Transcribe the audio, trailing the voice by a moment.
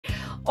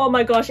oh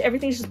my gosh,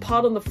 everything's just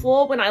piled on the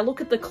floor. When I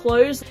look at the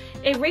clothes,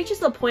 it reaches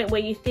the point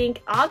where you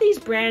think, are these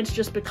brands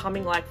just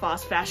becoming like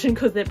fast fashion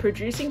because they're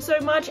producing so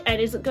much?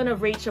 And is it going to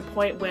reach a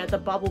point where the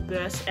bubble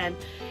bursts and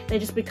they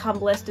just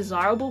become less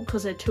desirable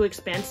because they're too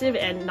expensive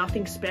and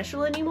nothing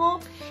special anymore?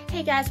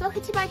 Hey guys,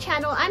 welcome to my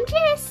channel. I'm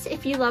Jess.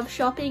 If you love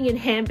shopping and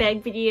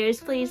handbag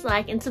videos, please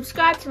like and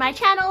subscribe to my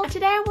channel.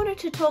 Today I wanted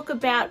to talk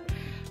about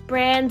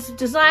brands,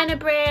 designer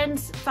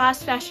brands,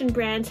 fast fashion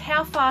brands.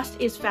 How fast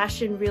is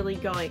fashion really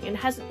going, and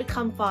has it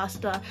become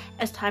faster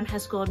as time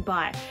has gone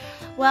by?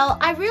 Well,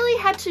 I really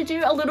had to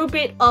do a little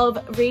bit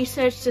of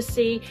research to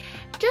see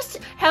just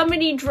how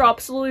many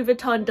drops Louis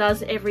Vuitton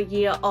does every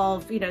year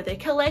of, you know, their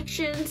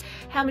collections,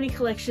 how many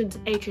collections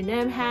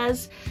H&M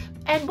has.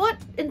 And what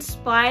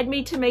inspired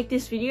me to make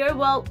this video?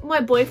 Well,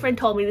 my boyfriend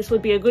told me this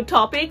would be a good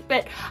topic,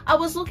 but I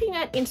was looking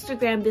at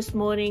Instagram this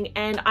morning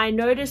and I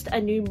noticed a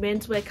new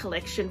menswear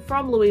collection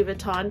from Louis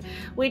Vuitton,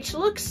 which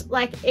looks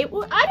like I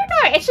don't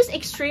know, it's just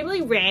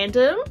extremely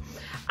random.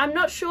 I'm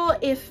not sure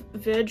if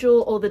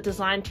Virgil or the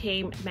design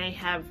team may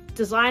have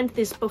designed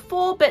this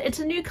before, but it's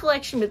a new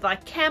collection with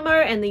like camo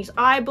and these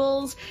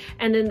eyeballs,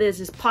 and then there's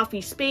this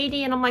puffy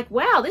Speedy, and I'm like,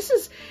 wow, this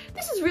is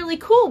really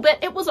cool.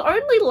 But it was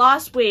only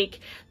last week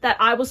that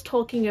I was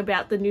talking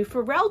about the new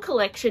Pharrell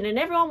collection, and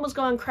everyone was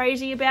going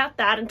crazy about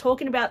that and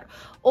talking about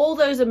all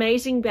those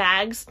amazing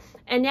bags.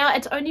 And now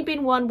it's only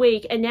been 1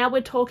 week, and now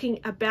we're talking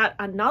about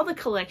another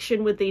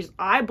collection with these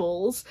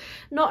eyeballs.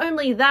 Not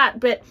only that,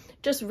 but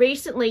just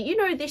recently, you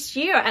know, this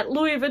year at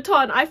Louis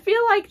Vuitton, I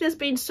feel like there's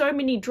been so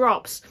many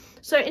drops.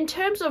 So in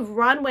terms of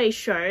runway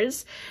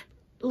shows,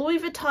 Louis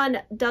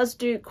Vuitton does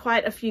do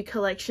quite a few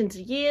collections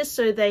a year.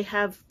 So they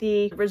have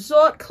the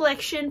resort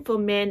collection for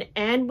men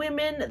and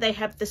women. They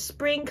have the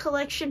spring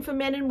collection for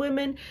men and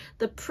women,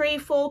 the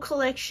pre-fall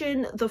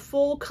collection, the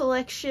fall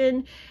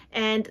collection,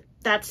 and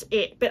that's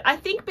it. But I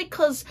think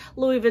because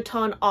Louis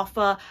Vuitton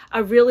offer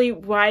a really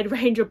wide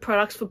range of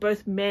products for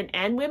both men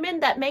and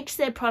women, that makes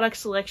their product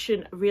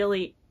selection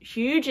really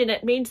huge, and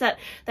it means that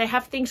they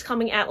have things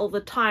coming out all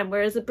the time,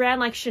 whereas a brand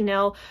like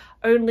Chanel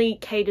only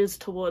caters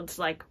towards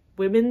like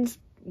women's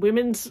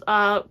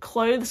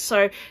clothes,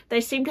 so they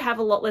seem to have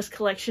a lot less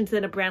collections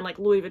than a brand like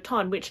Louis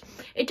Vuitton, which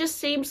it just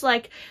seems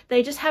like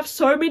they just have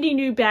so many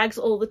new bags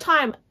all the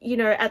time. You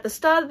know, at the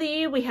start of the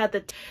year we had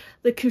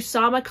the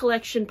Kusama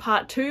collection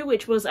part 2,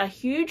 which was a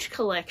huge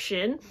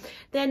collection.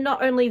 Then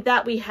not only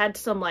that, we had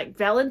some like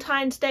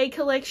Valentine's Day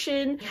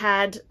collection,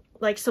 had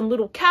like some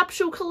little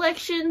capsule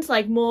collections,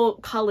 like more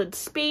colored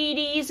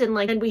Speedies,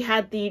 and we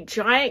had the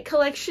giant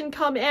collection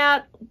come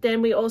out.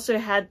 Then we also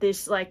had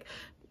this like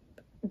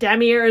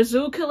Damier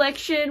Azul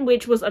collection,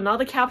 which was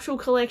another capsule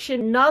collection,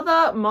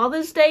 another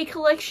Mother's Day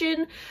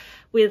collection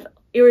with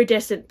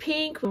iridescent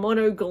pink,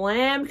 mono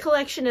glam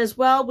collection as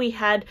well. We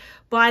had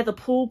By the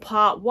Pool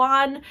part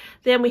 1,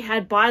 then we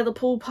had By the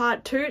Pool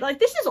part 2. Like,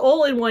 this is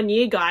all in 1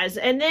 year, guys.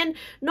 And then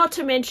not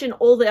to mention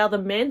all the other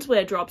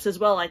menswear drops as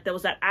well. Like there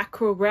was that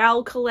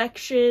Aquarelle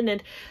collection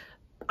and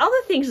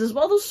other things as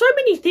well. There's so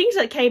many things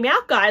that came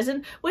out, guys,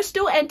 and we're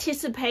still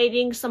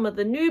anticipating some of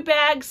the new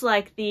bags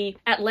like the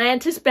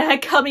Atlantis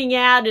bag coming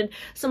out and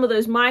some of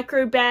those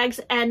micro bags,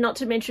 and not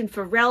to mention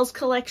Pharrell's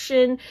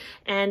collection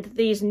and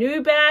these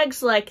new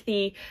bags like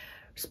the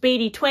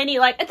Speedy 20.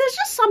 Like, there's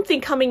just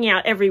something coming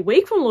out every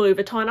week from Louis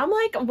Vuitton. I'm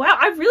like, wow,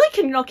 I really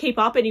cannot keep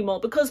up anymore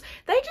because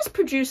they just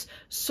produce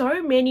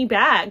so many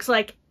bags.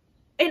 Like,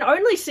 in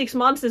only 6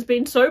 months there's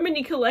been so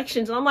many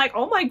collections, and I'm like,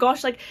 oh my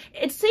gosh, like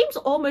it seems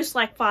almost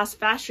like fast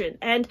fashion.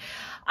 And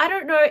I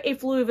don't know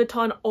if Louis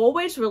Vuitton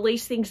always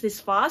release things this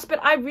fast,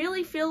 but I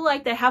really feel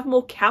like they have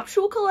more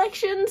capsule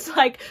collections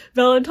like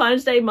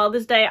Valentine's Day,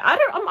 Mother's Day. I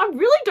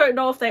really don't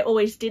know if they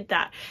always did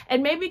that.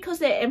 And maybe because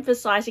they're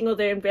emphasizing or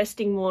they're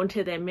investing more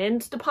into their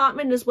men's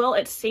department as well,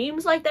 it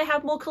seems like they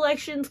have more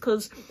collections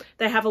because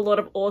they have a lot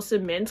of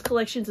awesome men's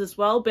collections as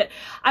well. But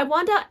I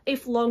wonder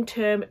if long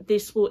term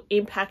this will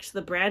impact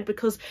the brand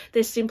because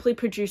they're simply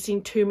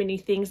producing too many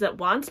things at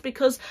once,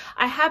 because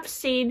I have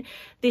seen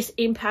this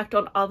impact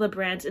on other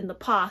brands in the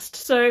past.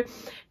 So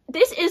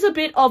this is a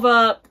bit of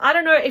a, I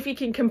don't know if you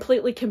can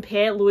completely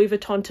compare Louis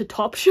Vuitton to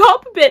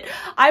Topshop, but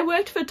I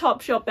worked for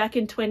Topshop back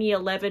in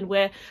 2011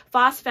 where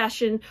fast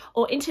fashion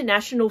or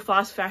international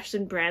fast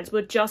fashion brands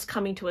were just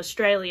coming to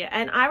Australia.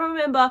 And I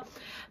remember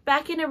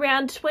back in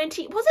around was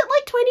it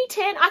like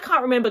 2010? I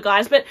can't remember,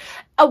 guys, but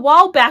a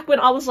while back when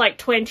I was like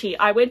 20,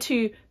 I went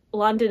to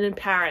London and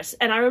Paris,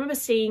 and I remember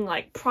seeing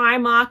like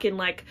Primark and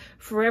like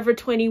Forever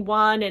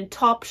 21 and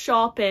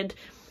Topshop, and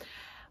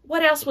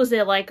what else was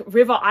there, like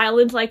River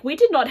Island. Like, we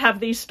did not have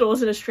these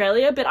stores in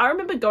Australia, but I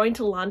remember going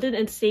to London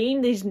and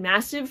seeing these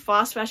massive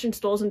fast fashion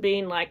stores and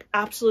being like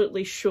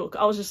absolutely shook.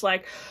 I was just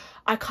like,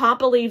 I can't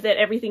believe that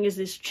everything is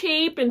this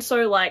cheap and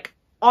so like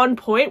on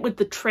point with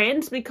the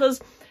trends, because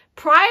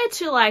prior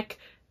to like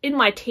in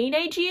my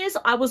teenage years,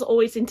 I was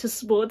always into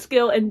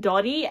Sportsgirl and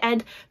Dottie,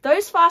 and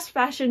those fast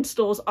fashion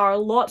stores are a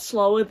lot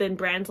slower than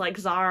brands like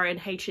Zara and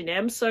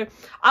H&M. So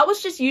I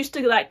was just used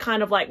to that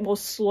kind of like more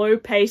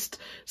slow-paced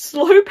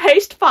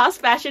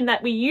fast fashion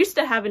that we used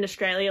to have in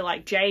Australia,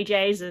 like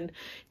JJ's and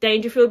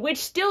Dangerfield, which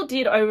still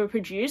did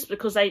overproduce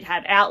because they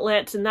had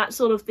outlets and that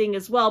sort of thing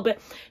as well, but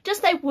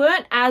just they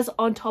weren't as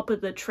on top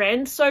of the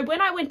trend. So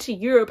when I went to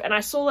Europe and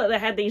I saw that they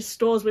had these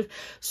stores with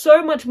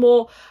so much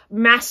more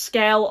mass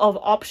scale of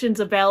options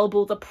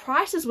available, the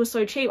prices were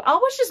so cheap, I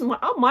was just,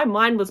 my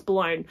mind was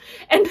blown.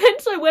 And then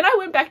so when I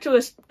went back to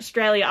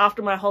Australia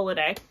after my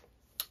holiday,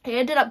 I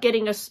ended up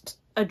getting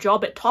a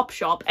job at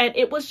Topshop, and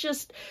it was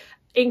just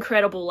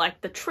incredible. Like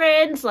the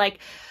trends, like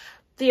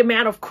the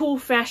amount of cool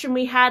fashion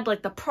we had,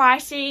 like the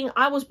pricing.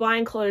 I was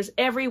buying clothes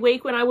every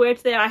week when I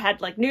worked there. I had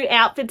like new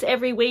outfits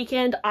every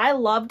weekend. I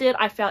loved it.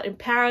 I felt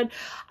empowered.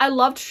 I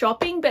loved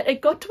shopping, but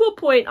it got to a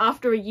point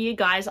after a year,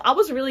 guys, I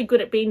was really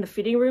good at being the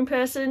fitting room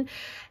person.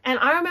 And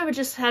I remember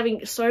just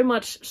having so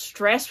much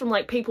stress from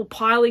like people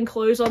piling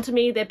clothes onto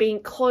me. There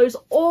being clothes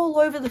all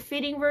over the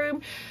fitting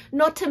room.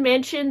 Not to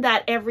mention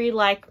that every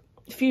like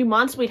few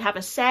months we'd have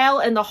a sale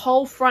and the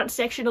whole front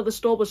section of the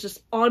store was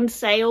just on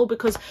sale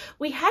because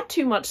we had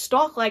too much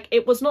stock. Like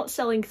it was not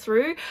selling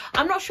through.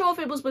 I'm not sure if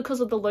it was because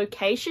of the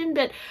location,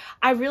 but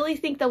I really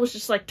think there was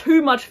just like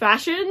too much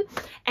fashion.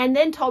 And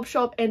then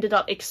Topshop ended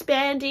up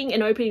expanding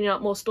and opening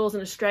up more stores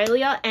in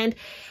Australia, and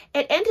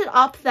it ended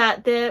up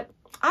that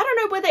I don't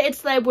know whether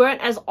it's they weren't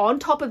as on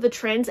top of the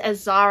trends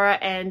as Zara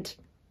and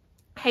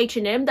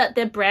H&M, that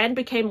their brand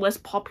became less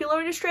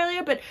popular in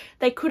Australia, but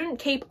they couldn't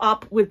keep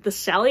up with the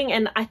selling,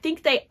 and I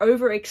think they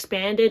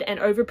overexpanded and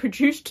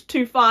overproduced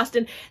too fast,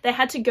 and they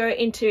had to go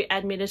into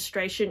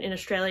administration in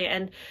Australia.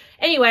 And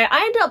anyway,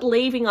 I ended up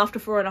leaving after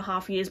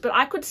 4.5 years, but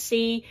I could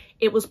see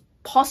it was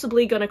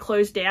possibly going to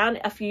close down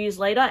a few years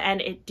later, and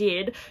it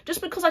did,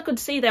 just because I could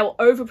see they were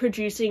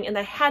overproducing and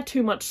they had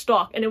too much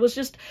stock, and it was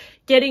just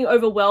getting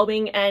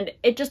overwhelming, and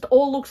it just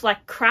all looks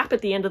like crap at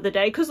the end of the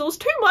day because there was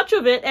too much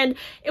of it and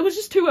it was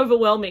just too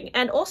overwhelming.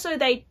 And also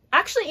they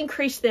actually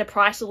increased their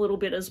price a little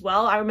bit as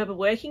well. I remember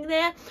working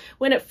there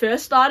when it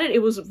first started,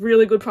 it was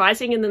really good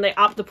pricing, and then they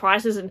upped the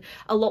prices and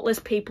a lot less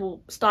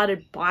people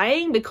started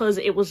buying because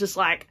it was just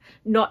like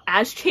not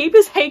as cheap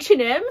as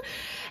H&M.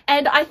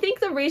 And I think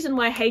the reason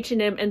why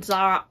H&M and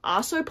Zara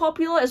are so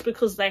popular is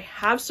because they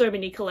have so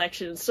many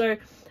collections. So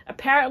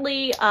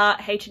apparently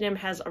H&M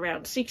has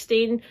around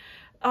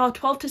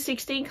 12 to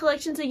 16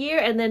 collections a year,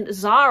 and then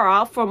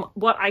Zara, from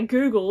what I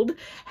googled,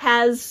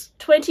 has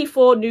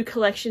 24 new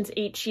collections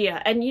each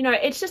year. And you know,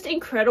 it's just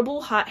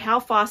incredible how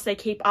fast they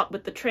keep up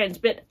with the trends.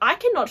 But I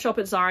cannot shop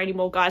at Zara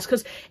anymore, guys,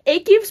 because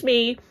it gives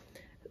me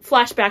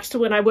flashbacks to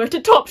when I worked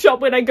at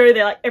Topshop. When I go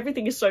there, like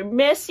everything is so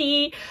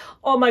messy.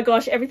 Oh my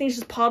gosh, everything's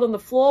just piled on the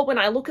floor. When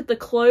I look at the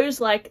clothes,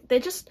 like they're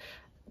just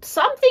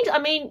some things, I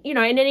mean, you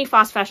know, in any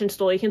fast fashion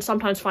store you can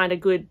sometimes find a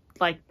good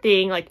like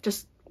thing, like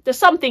just there's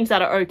some things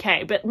that are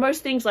okay, but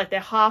most things, like, they're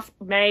half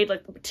made,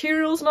 like the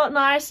material's not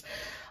nice.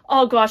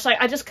 Oh gosh, like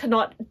I just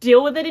cannot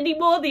deal with it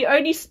anymore. The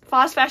only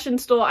fast fashion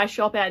store I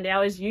shop at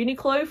now is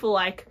Uniqlo for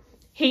like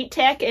heat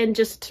tech, and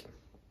just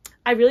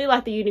I really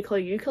like the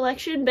Uniqlo U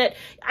collection. But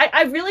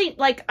I really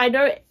like, I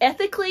know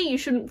ethically you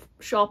shouldn't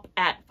shop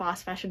at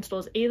fast fashion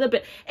stores either,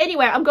 but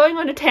anyway, I'm going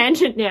on a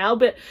tangent now.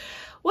 But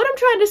what I'm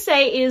trying to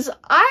say is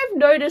I've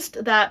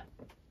noticed that,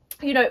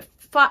 you know,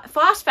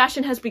 fast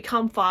fashion has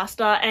become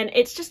faster, and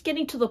it's just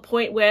getting to the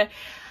point where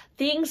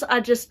things are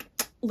just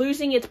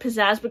losing its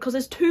pizzazz because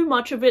there's too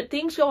much of it.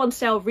 Things go on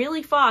sale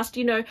really fast.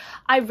 You know,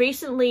 I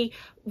recently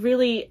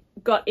really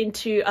got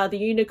into the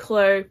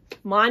Uniqlo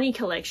Marni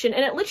collection,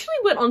 and it literally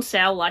went on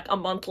sale like a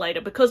month later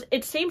because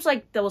it seems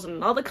like there was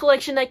another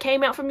collection that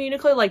came out from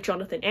Uniqlo, like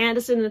Jonathan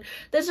Anderson, and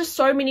there's just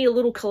so many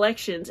little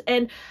collections.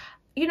 And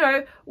you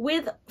know,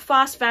 with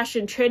fast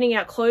fashion churning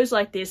out clothes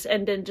like this,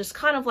 and then just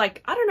kind of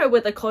like, I don't know where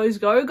the clothes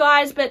go,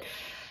 guys, but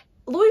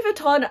Louis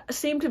Vuitton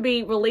seem to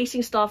be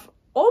releasing stuff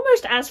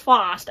almost as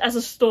fast as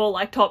a store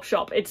like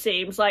Topshop, it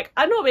seems. Like,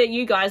 I don't know about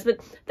you guys,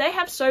 but they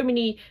have so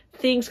many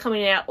things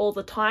coming out all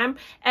the time,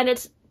 and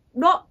it's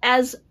not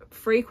as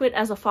frequent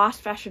as a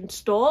fast fashion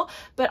store.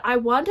 But I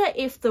wonder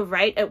if the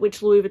rate at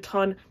which Louis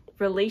Vuitton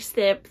release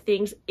their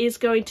things is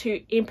going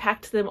to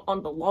impact them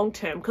on the long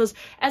term, because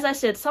as I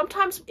said,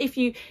 sometimes if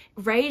you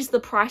raise the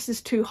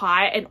prices too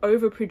high and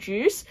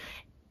overproduce,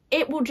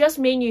 it will just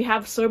mean you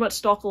have so much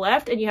stock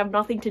left and you have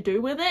nothing to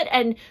do with it,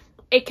 and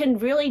it can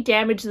really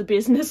damage the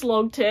business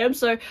long term.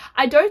 So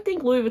I don't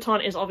think Louis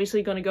Vuitton is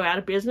obviously going to go out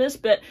of business,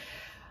 but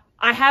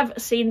I have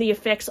seen the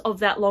effects of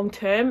that long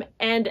term,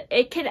 and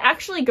it can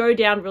actually go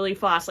down really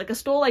fast. Like a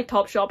store like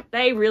Topshop,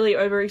 they really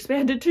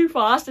overexpanded too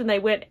fast and they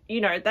went, you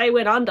know, they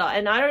went under.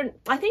 And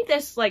I think they're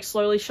like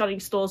slowly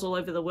shutting stores all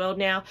over the world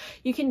now.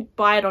 You can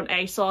buy it on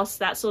ASOS,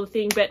 that sort of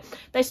thing, but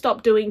they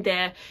stopped doing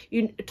their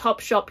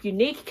Topshop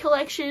Unique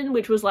collection,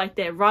 which was like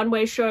their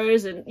runway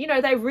shows. And, you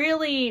know, they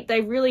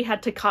really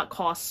had to cut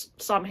costs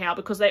somehow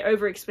because they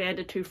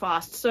overexpanded too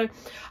fast. So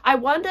I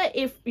wonder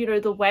if, you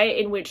know, the way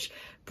in which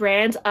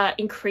brands are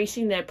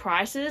increasing their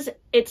prices,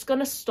 it's going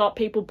to stop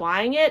people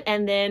buying it,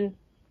 and then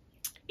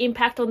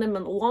impact on them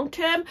in the long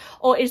term,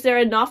 or is there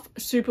enough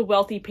super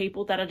wealthy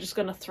people that are just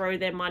going to throw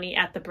their money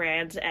at the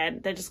brands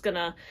and they're just going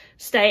to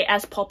stay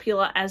as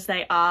popular as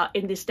they are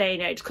in this day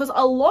and age? Because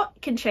a lot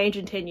can change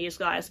in 10 years,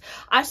 guys.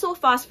 I saw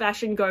fast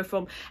fashion go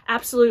from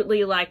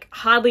absolutely like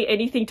hardly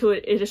anything to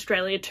it in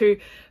Australia to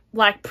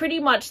like pretty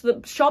much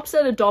the shops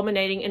that are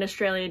dominating in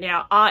Australia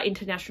now are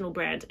international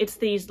brands. It's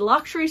these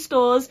luxury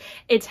stores,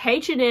 it's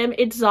H&M,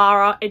 it's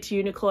Zara, it's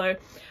Uniqlo.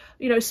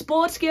 You know,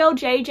 Sportsgirl,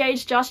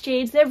 JJ's, Just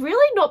Jeans, they're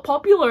really not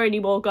popular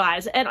anymore,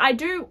 guys. And I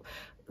do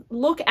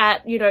look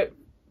at, you know,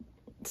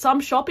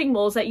 some shopping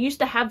malls that used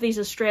to have these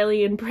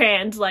Australian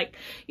brands like,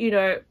 you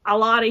know,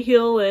 Alana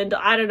Hill and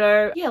I don't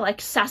know, yeah,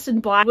 like Sass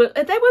and Bite.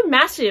 They were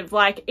massive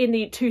like in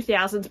the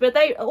 2000s, but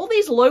all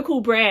these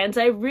local brands,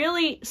 they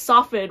really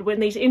suffered when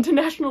these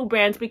international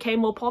brands became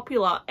more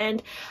popular.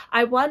 And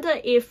I wonder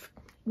if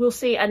we'll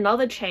see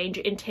another change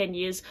in 10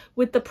 years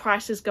with the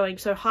prices going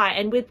so high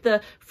and with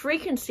the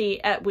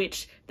frequency at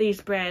which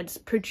these brands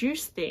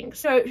produce things.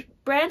 So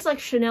brands like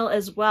Chanel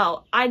as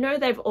well, I know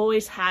they've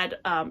always had,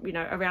 you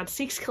know, around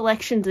 6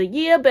 collections a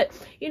year, but,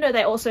 you know,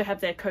 they also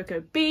have their Cocoa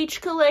Beach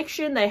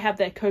collection, they have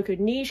their Coco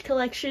Niche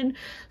collection.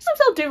 Sometimes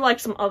they'll do like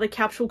some other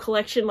capsule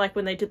collection, like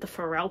when they did the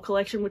Pharrell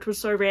collection, which was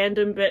so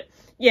random, but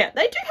yeah,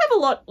 they do have a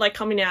lot like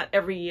coming out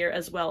every year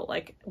as well,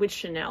 like with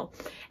Chanel.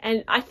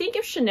 And I think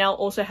if Chanel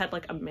also had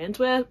like a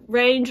menswear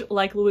range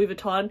like Louis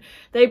Vuitton,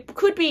 they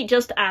could be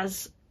just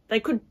as,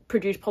 they could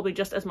produce probably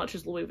just as much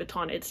as Louis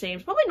Vuitton, it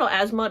seems. Probably not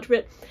as much,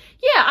 but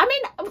yeah, I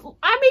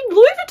mean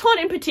Louis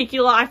Vuitton in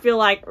particular, I feel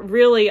like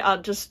really are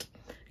just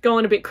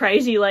going a bit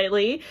crazy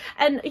lately.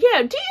 And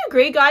yeah, do you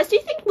agree, guys? Do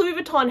you think Louis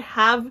Vuitton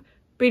have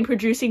been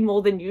producing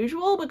more than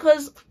usual?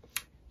 Because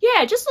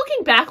yeah, just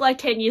looking back like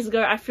 10 years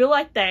ago, I feel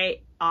like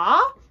they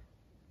are.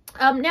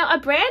 Now, a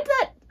brand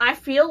that I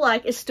feel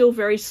like is still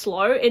very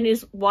slow and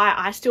is why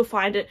I still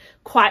find it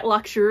quite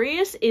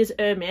luxurious is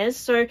Hermes.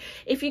 So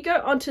if you go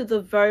onto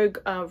the Vogue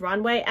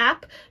runway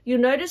app,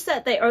 you'll notice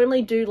that they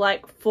only do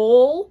like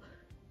fall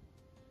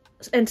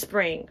and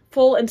spring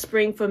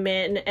for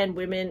men and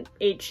women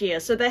each year.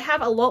 So they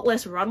have a lot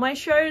less runway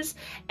shows,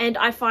 and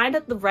I find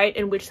at the rate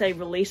in which they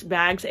release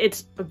bags,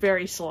 it's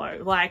very slow.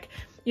 Like,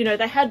 you know,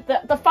 they had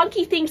the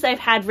funky things they've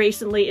had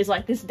recently is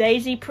like this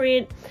daisy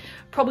print,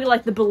 probably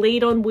like the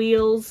bolide on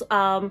wheels.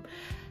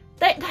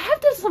 They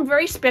have done some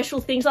very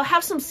special things. They'll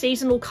have some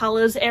seasonal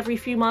colors every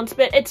few months,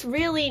 but it's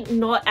really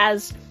not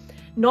as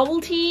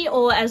novelty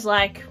or as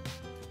like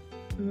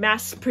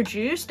mass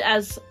produced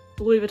as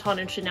Louis Vuitton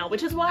and Chanel,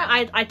 which is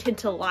why I tend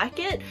to like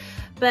it.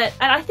 And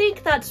I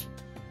think that's,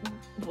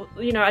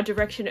 you know, a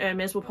direction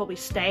Hermes will probably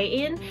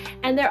stay in.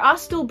 And there are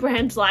still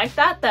brands like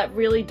that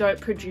really don't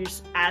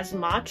produce as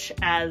much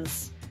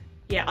as,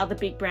 yeah, other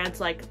big brands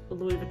like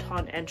Louis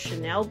Vuitton and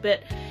Chanel.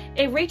 But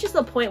it reaches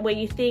the point where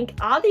you think,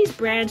 are these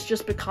brands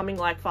just becoming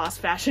like fast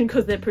fashion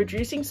because they're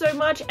producing so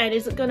much? And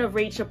is it going to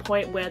reach a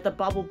point where the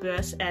bubble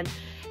bursts and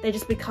they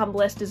just become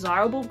less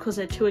desirable because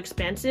they're too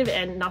expensive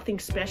and nothing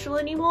special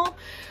anymore?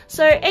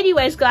 So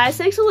anyways, guys,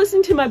 thanks for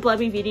listening to my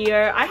blubby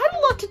video. I had a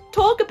lot to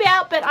talk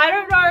about, but I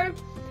don't know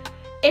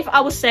if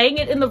I was saying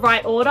it in the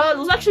right order. There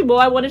was actually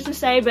more I wanted to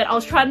say, but I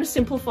was trying to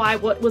simplify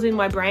what was in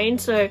my brain.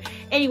 So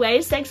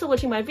anyways, thanks for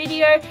watching my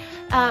video.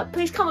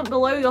 Please comment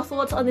below your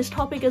thoughts on this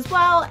topic as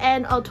well,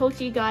 and I'll talk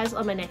to you guys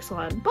on my next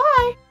one.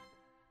 Bye!